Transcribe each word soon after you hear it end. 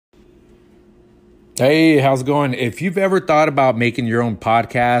Hey, how's it going? If you've ever thought about making your own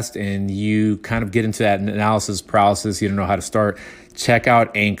podcast and you kind of get into that analysis paralysis, you don't know how to start, check out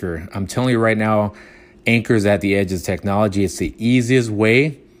Anchor. I'm telling you right now, Anchor is at the edge of technology. It's the easiest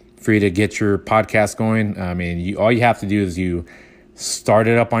way for you to get your podcast going. I mean, all you have to do is you start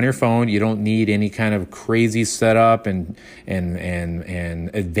it up on your phone. You don't need any kind of crazy setup and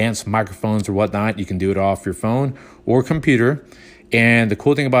advanced microphones or whatnot. You can do it off your phone or computer. And the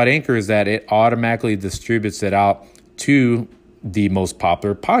cool thing about Anchor is that it automatically distributes it out to the most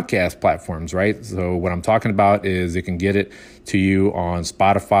popular podcast platforms, right? So what I'm talking about is it can get it to you on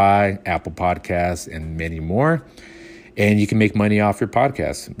Spotify, Apple Podcasts, and many more. And you can make money off your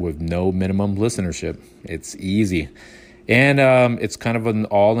podcast with no minimum listenership. It's easy. And it's kind of an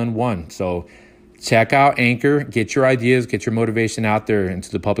all-in-one. So check out Anchor, get your ideas, get your motivation out there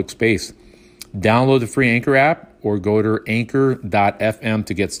into the public space. Download the free Anchor app or go to anchor.fm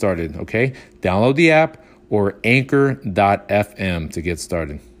to get started, okay? Download the app or anchor.fm to get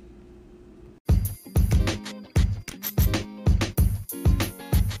started.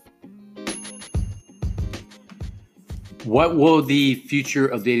 What will the future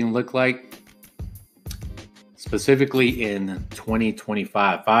of dating look like? Specifically in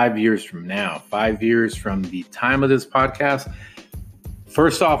 2025, 5 years from now, 5 years from the time of this podcast.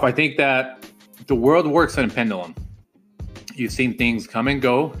 First off, I think that the world works on a pendulum. You've seen things come and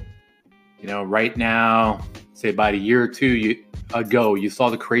go. You know, right now, say about a year or two ago, you saw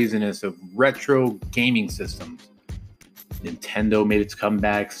the craziness of retro gaming systems. Nintendo made its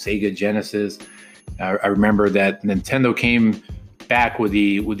comeback, Sega Genesis. I remember that Nintendo came back with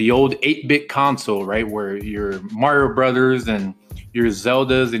the old 8-bit console, right? Where your Mario Brothers and your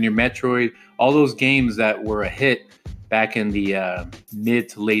Zeldas and your Metroid, all those games that were a hit back in the mid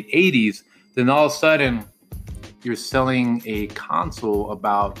to late 80s. Then all of a sudden, you're selling a console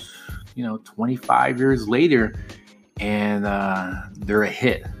about, 25 years later, and they're a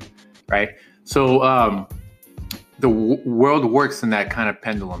hit, right? So the world works in that kind of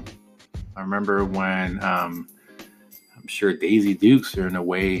pendulum. I remember when I'm sure Daisy Dukes are in a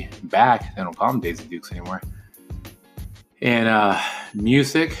way back. They don't call them Daisy Dukes anymore. And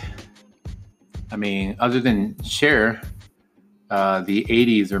music, I mean, other than Cher, the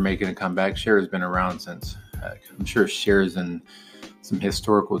 80s are making a comeback. Cher has been around since, I'm sure Cher's in some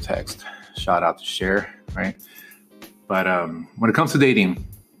historical text. Shout out to Cher, right? But when it comes to dating,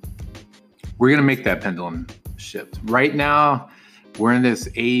 we're going to make that pendulum shift. Right now, we're in this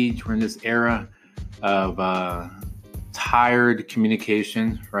age, we're in this era of tired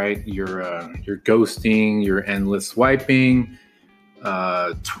communication, right? You're ghosting, you're endless swiping,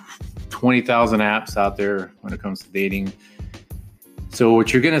 20,000 apps out there when it comes to dating. So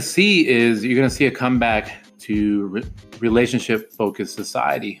what you're going to see is you're going to see a comeback to relationship-focused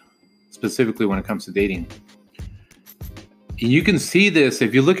society, specifically when it comes to dating. You can see this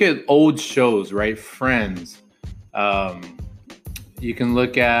if you look at old shows, right? Friends. You can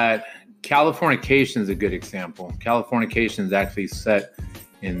look at Californication is a good example. Californication is actually set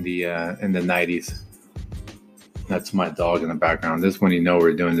in the 90s. That's my dog in the background. This one,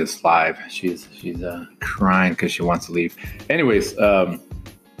 we're doing this live. She's crying because she wants to leave. Anyways,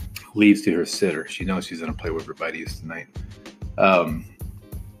 leaves to her sitter. She knows she's going to play with her buddies tonight.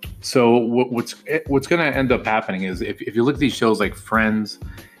 So what's going to end up happening is if you look at these shows like Friends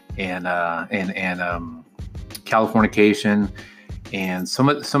and Californication and some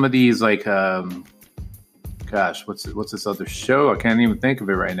of these like what's this other show? I can't even think of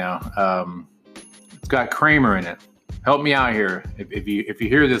it right now. It's got Kramer in it. Help me out here. If you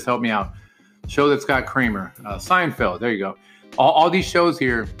hear this, help me out. Show that's got Kramer. Seinfeld. There you go. All these shows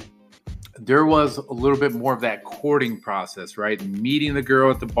here, there was a little bit more of that courting process, right? Meeting the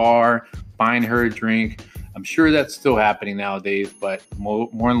girl at the bar, buying her a drink. I'm sure that's still happening nowadays, but more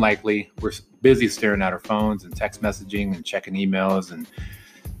than likely, we're busy staring at our phones and text messaging and checking emails and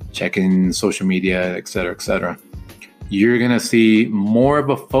checking social media, et cetera, et cetera. You're going to see more of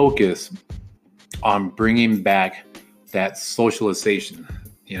a focus on bringing back that socialization,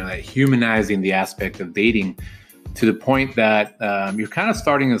 that humanizing the aspect of dating to the point that you're kind of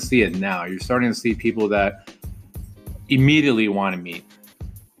starting to see it now. You're starting to see people that immediately want to meet,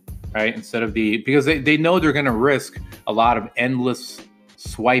 right? Because they know they're going to risk a lot of endless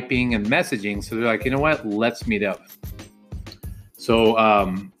swiping and messaging. So they're like, you know what? Let's meet up. So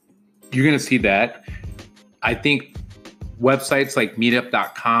you're going to see that. I think websites like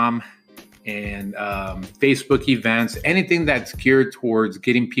meetup.com and Facebook events, anything that's geared towards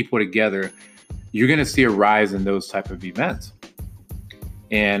getting people together, you're going to see a rise in those type of events.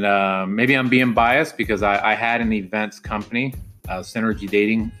 And maybe I'm being biased because I had an events company Synergy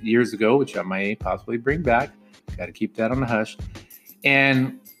Dating years ago, which I may possibly bring back. Got to keep that on the hush.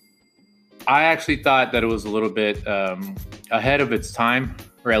 And I actually thought that it was a little bit ahead of its time,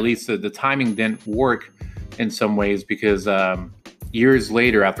 or at least the timing didn't work in some ways, because years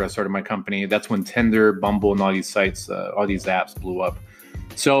later, after I started my company, that's when Tinder, Bumble, and all these sites, all these apps blew up.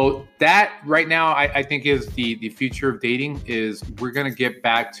 So that right now, I think is the future of dating. Is we're going to get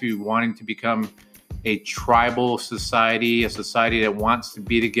back to wanting to become a tribal society, a society that wants to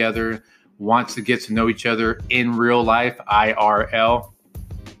be together, wants to get to know each other in real life, IRL.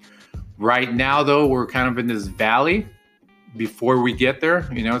 Right now, though, we're kind of in this valley before we get there.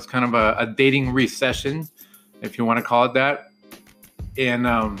 It's kind of a dating recession, if you want to call it that.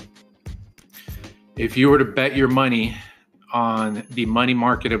 And if you were to bet your money on the money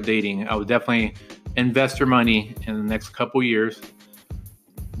market of dating, I would definitely invest your money in the next couple years.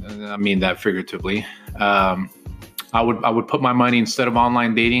 I mean that figuratively. I would put my money, instead of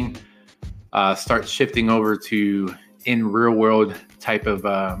online dating, start shifting over to in real world type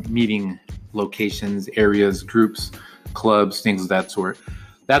of meeting locations, areas, groups, clubs, things of that sort.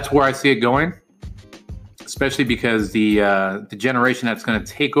 That's where I see it going, especially because the generation that's going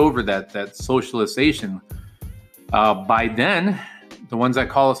to take over that socialization, by then, the ones that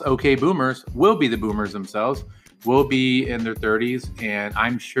call us okay boomers will be the boomers themselves, will be in their 30s. And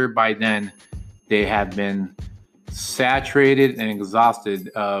I'm sure by then they have been saturated and exhausted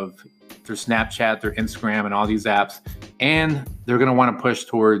of their Snapchat, their Instagram, and all these apps. And they're going to want to push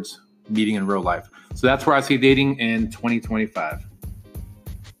towards meeting in real life. So that's where I see dating in 2025.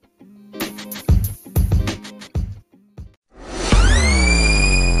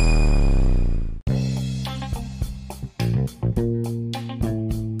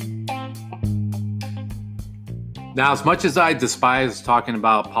 Now, as much as I despise talking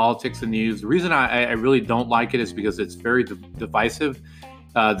about politics and news, the reason I really don't like it is because it's very divisive.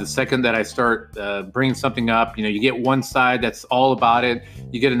 The second that I start bringing something up, you get one side that's all about it.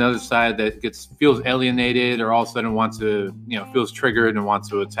 You get another side that feels alienated, or all of a sudden wants to, feels triggered and wants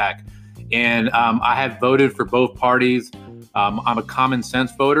to attack. And I have voted for both parties. I'm a common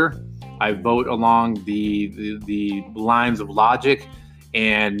sense voter. I vote along the lines of logic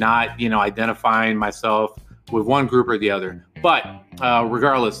and not, identifying myself with one group or the other. But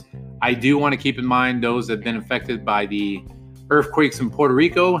regardless, I do want to keep in mind those that have been affected by the earthquakes in Puerto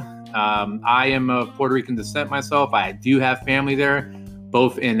Rico. I am of Puerto Rican descent myself. I do have family there,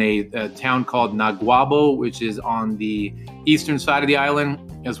 both in a town called Naguabo, which is on the eastern side of the island,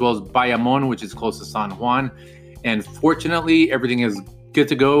 as well as Bayamon, which is close to San Juan. And fortunately, everything is good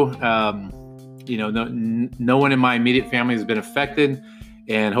to go. No one in my immediate family has been affected,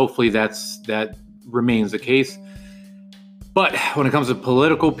 and hopefully that remains the case. But when it comes to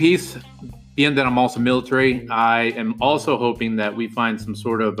political piece, being that I'm also military, I am also hoping that we find some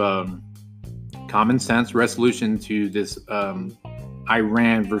sort of common sense resolution to this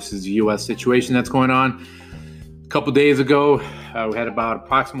Iran versus U.S. situation that's going on. A couple days ago, we had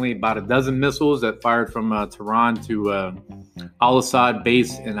approximately about a dozen missiles that fired from Tehran to Al-Assad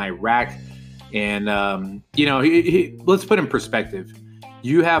base in Iraq. And, let's put in perspective.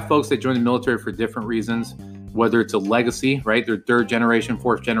 You have folks that join the military for different reasons, whether it's a legacy, right? They're third generation,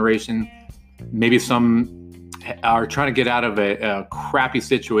 fourth generation. Maybe some are trying to get out of a crappy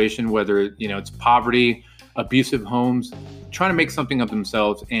situation, whether, it's poverty, abusive homes, trying to make something of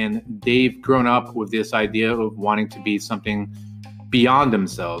themselves. And they've grown up with this idea of wanting to be something beyond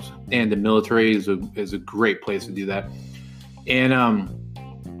themselves. And the military is a great place to do that. And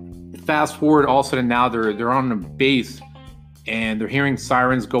fast forward, all of a sudden now they're on a base and they're hearing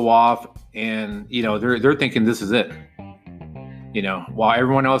sirens go off, and they're thinking this is it. While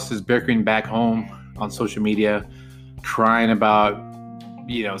everyone else is bickering back home on social media, crying about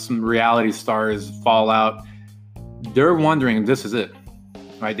some reality stars fallout, they're wondering this is it,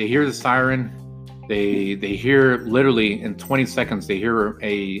 right? They hear the siren, they hear literally in 20 seconds they hear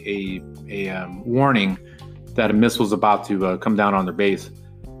a warning that a missile's about to come down on their base.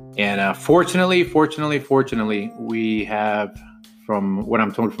 And fortunately, we have, from what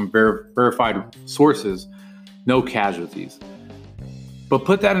I'm told from verified sources, no casualties. But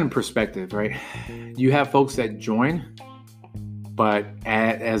put that in perspective, right? You have folks that join, but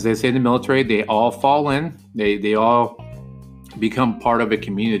as they say in the military, they all fall in. They all become part of a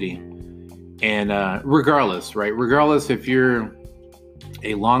community. And regardless, right? Regardless if you're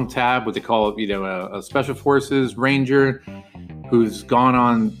a long tab, what they call a special forces ranger who's gone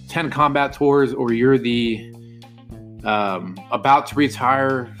on 10 combat tours, or you're the about to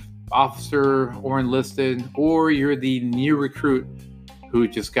retire officer or enlisted, or you're the new recruit who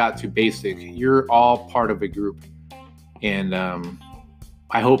just got to basic, you're all part of a group. And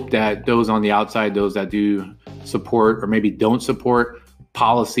I hope that those on the outside, those that do support or maybe don't support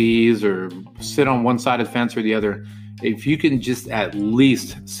policies or sit on one side of the fence or the other, if you can just at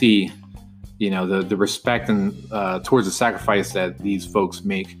least see, the respect and towards the sacrifice that these folks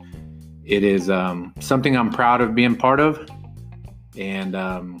make, it is something I'm proud of being part of.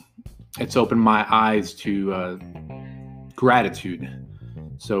 And it's opened my eyes to gratitude.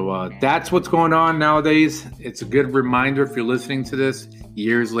 So that's what's going on nowadays. It's a good reminder if you're listening to this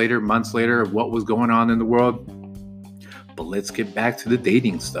years later, months later, of what was going on in the world. But let's get back to the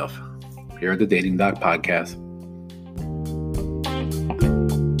dating stuff here at the Dating Doc Podcast.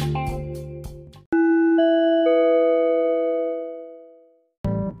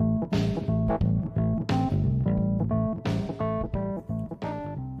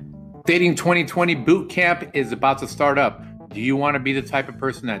 Dating 2020 Bootcamp is about to start up. Do you want to be the type of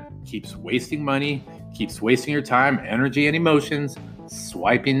person that keeps wasting money, keeps wasting your time, energy, and emotions,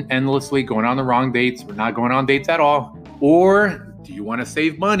 swiping endlessly, going on the wrong dates, or not going on dates at all? Or do you want to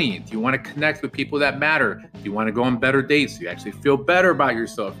save money? Do you want to connect with people that matter? Do you want to go on better dates so you actually feel better about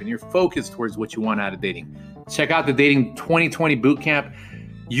yourself and you're focused towards what you want out of dating? Check out the Dating 2020 Bootcamp.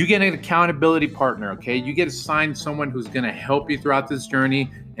 You get an accountability partner, okay? You get assigned someone who's going to help you throughout this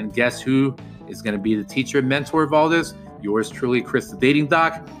journey. And guess who is going to be the teacher and mentor of all this? Yours truly, Chris, the Dating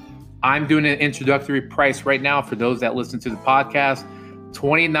Doc. I'm doing an introductory price right now for those that listen to the podcast,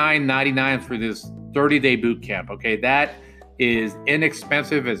 $29.99 for this 30-day boot camp. Okay, that is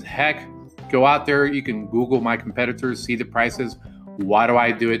inexpensive as heck. Go out there. You can Google my competitors, see the prices. Why do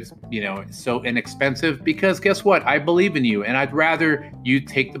I do it, so inexpensive? Because guess what? I believe in you, and I'd rather you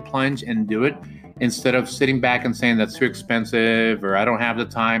take the plunge and do it instead of sitting back and saying that's too expensive or I don't have the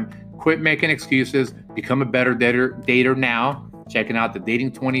time. Quit making excuses. Become a better dater now. Checking out the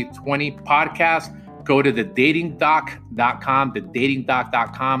Dating 2020 podcast. Go to thedatingdoc.com,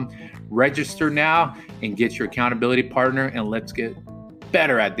 thedatingdoc.com. Register now and get your accountability partner, and let's get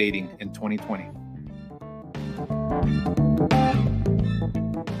better at dating in 2020.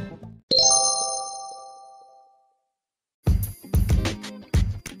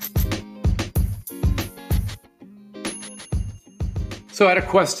 So I had a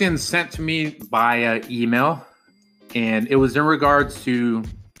question sent to me via email, and it was in regards to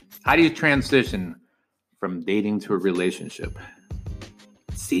how do you transition from dating to a relationship?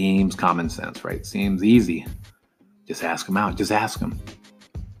 Seems common sense, right? Seems easy. Just ask them out. Just ask them.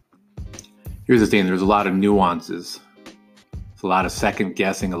 Here's the thing. There's a lot of nuances. It's a lot of second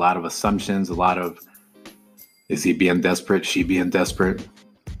guessing, a lot of assumptions, a lot of, is he being desperate? She being desperate?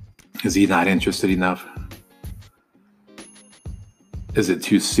 Is he not interested enough? Is it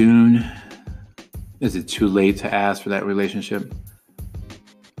too soon? Is it too late to ask for that relationship?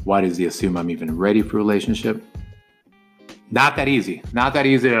 Why does he assume I'm even ready for a relationship? Not that easy. Not that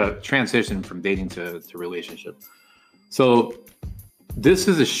easy to transition from dating to relationship. So this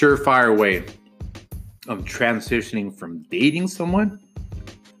is a surefire way of transitioning from dating someone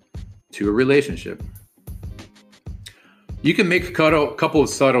to a relationship. You can make a couple of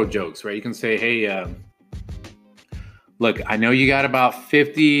subtle jokes, right? You can say, hey, look, I know you got about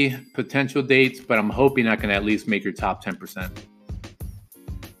 50 potential dates, but I'm hoping I can at least make your top 10%.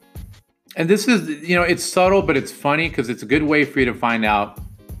 And this is, it's subtle, but it's funny because it's a good way for you to find out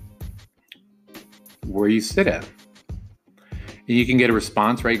where you sit at. And you can get a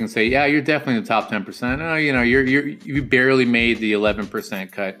response, right? You can say, yeah, you're definitely in the top 10%. Oh, you barely made the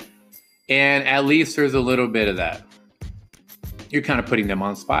 11% cut. And at least there's a little bit of that. You're kind of putting them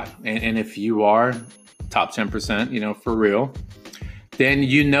on the spot. And if you are top 10%, for real, then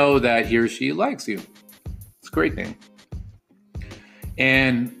you know that he or she likes you. It's a great thing.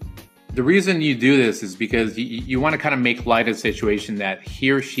 And the reason you do this is because you want to kind of make light of the situation that he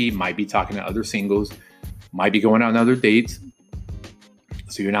or she might be talking to other singles, might be going on other dates.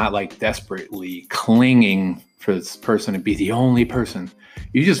 So you're not like desperately clinging for this person to be the only person.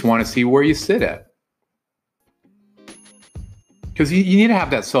 You just want to see where you sit at. Because you need to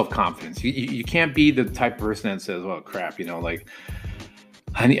have that self-confidence. You can't be the type of person that says, well, crap,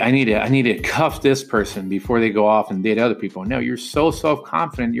 I need to cuff this person before they go off and date other people. No, you're so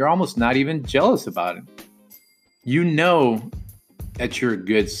self-confident, you're almost not even jealous about it. You know that you're a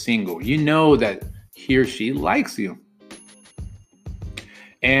good single. You know that he or she likes you.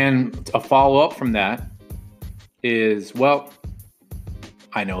 And a follow-up from that is, well,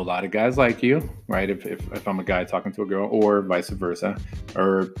 I know a lot of guys like you, right? If I'm a guy talking to a girl, or vice versa,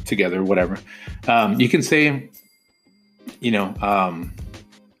 or together, whatever. You can say,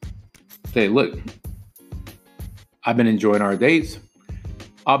 say, look, I've been enjoying our dates.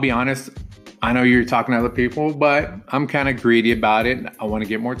 I'll be honest, I know you're talking to other people, but I'm kind of greedy about it. I want to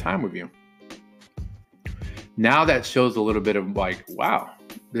get more time with you. Now that shows a little bit of like, wow,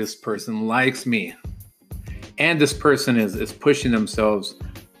 this person likes me. And this person is pushing themselves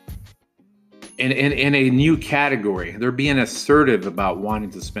in a new category. They're being assertive about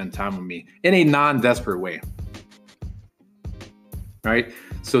wanting to spend time with me in a non-desperate way. Right?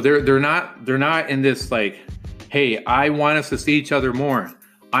 So they're not in this like, hey, I want us to see each other more.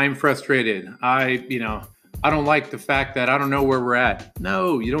 I'm frustrated. I don't like the fact that I don't know where we're at.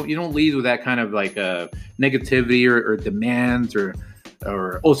 No, you don't lead with that kind of like negativity or demands or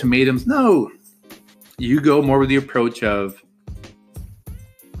ultimatums. No, you go more with the approach of,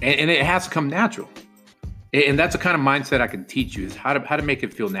 and it has to come natural. And that's the kind of mindset I can teach you, is how to make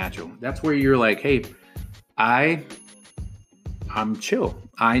it feel natural. That's where you're like, hey, I'm chill.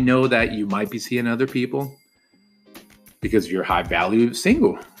 I know that you might be seeing other people because you're high value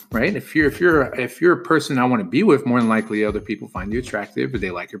single, right? If you're a person I want to be with, more than likely other people find you attractive, or they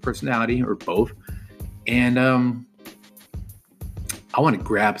like your personality, or both. And I want to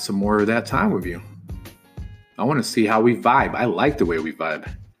grab some more of that time with you. I want to see how we vibe. I like the way we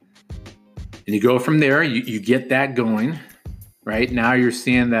vibe. And you go from there, you get that going, right? Now you're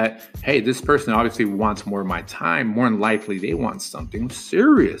seeing that, hey, this person obviously wants more of my time. More than likely, they want something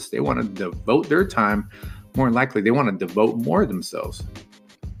serious. They want to devote their time. More than likely, they want to devote more of themselves.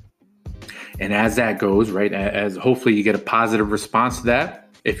 And as that goes, right, as hopefully you get a positive response to that.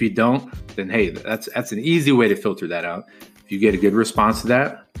 If you don't, then hey, that's an easy way to filter that out. If you get a good response to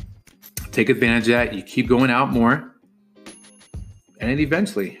that, take advantage of that. You keep going out more. And then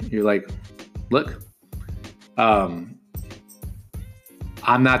eventually you're like, look, I'm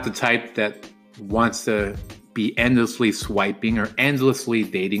not the type that wants to be endlessly swiping or endlessly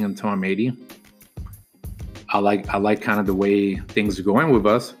dating until I'm 80. I like kind of the way things are going with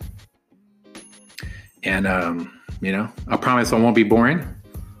us. And, I promise I won't be boring.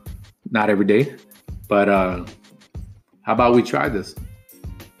 Not every day. But how about we try this?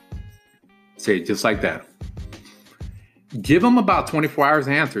 Say it just like that. Give them about 24 hours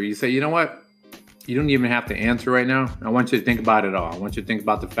to answer. You say, you know what? You don't even have to answer right now. I want you to think about it all. I want you to think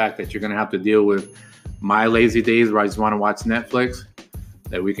about the fact that you're going to have to deal with my lazy days where I just want to watch Netflix,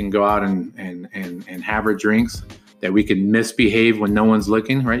 that we can go out and have our drinks, that we can misbehave when no one's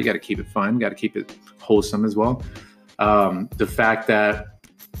looking, right? You got to keep it fun. Got to keep it wholesome as well. The fact that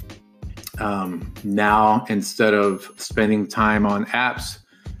now, instead of spending time on apps,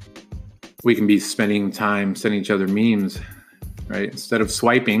 we can be spending time sending each other memes, right? Instead of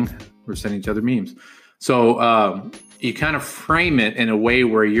swiping, we're sending each other memes. So you kind of frame it in a way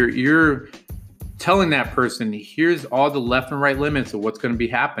where you're telling that person, here's all the left and right limits of what's going to be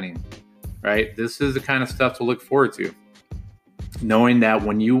happening, right? This is the kind of stuff to look forward to. Knowing that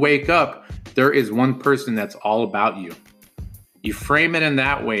when you wake up, there is one person that's all about you. You frame it in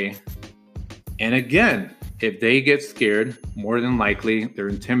that way. And again, if they get scared, more than likely, they're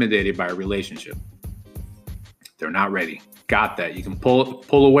intimidated by a relationship. They're not ready. Got that. You can pull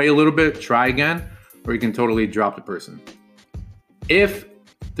away a little bit, try again, or you can totally drop the person. If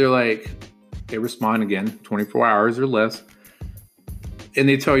they're like, they respond again, 24 hours or less, and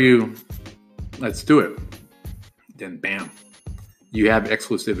they tell you, let's do it, then bam, you have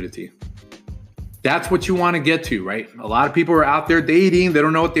exclusivity. That's what you want to get to, right? A lot of people are out there dating. They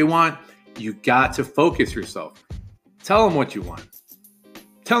don't know what they want. You got to focus yourself. Tell them what you want.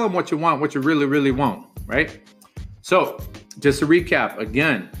 Tell them what you want, what you really, really want, right? So just to recap,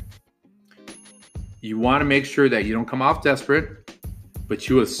 again, you want to make sure that you don't come off desperate, but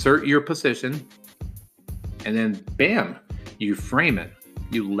you assert your position, and then bam, you frame it.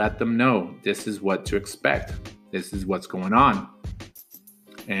 You let them know this is what to expect. This is what's going on.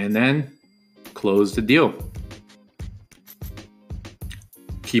 And then close the deal.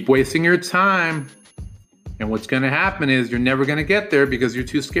 Keep wasting your time. And what's going to happen is you're never going to get there because you're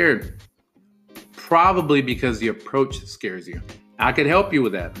too scared. Probably because the approach scares you. I could help you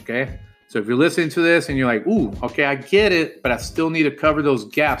with that, okay? So if you're listening to this and you're like, ooh, okay, I get it, but I still need to cover those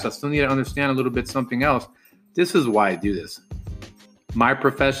gaps. I still need to understand a little bit something else. This is why I do this. My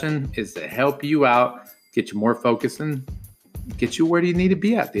profession is to help you out, get you more focused, and get you where you need to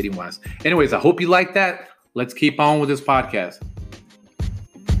be at dating-wise. Anyways, I hope you like that. Let's keep on with this podcast.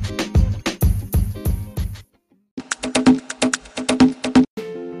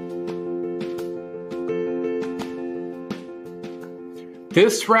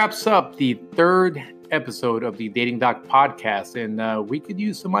 This wraps up the third episode of the Dating Doc podcast, and we could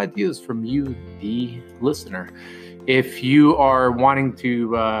use some ideas from you, the listener. If you are wanting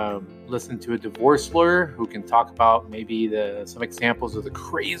to listen to a divorce lawyer who can talk about maybe some examples of the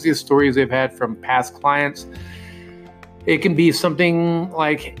craziest stories they've had from past clients, it can be something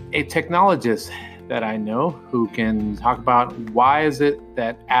like a technologist that I know who can talk about why is it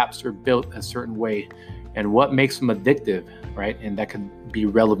that apps are built a certain way and what makes them addictive, right? And that could be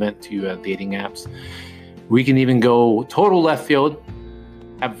relevant to dating apps. We can even go total left field.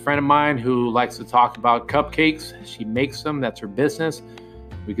 I have a friend of mine who likes to talk about cupcakes. She makes them. That's her business.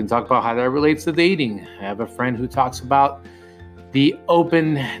 We can talk about how that relates to dating. I have a friend who talks about the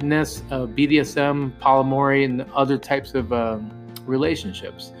openness of BDSM, polyamory, and other types of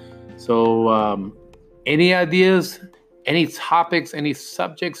relationships. So any ideas, any topics, any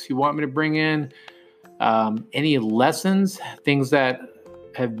subjects you want me to bring in, any lessons, things that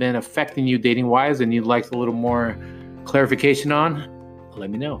have been affecting you dating-wise and you'd like a little more clarification on, let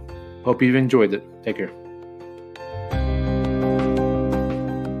me know. Hope you've enjoyed it. Take care.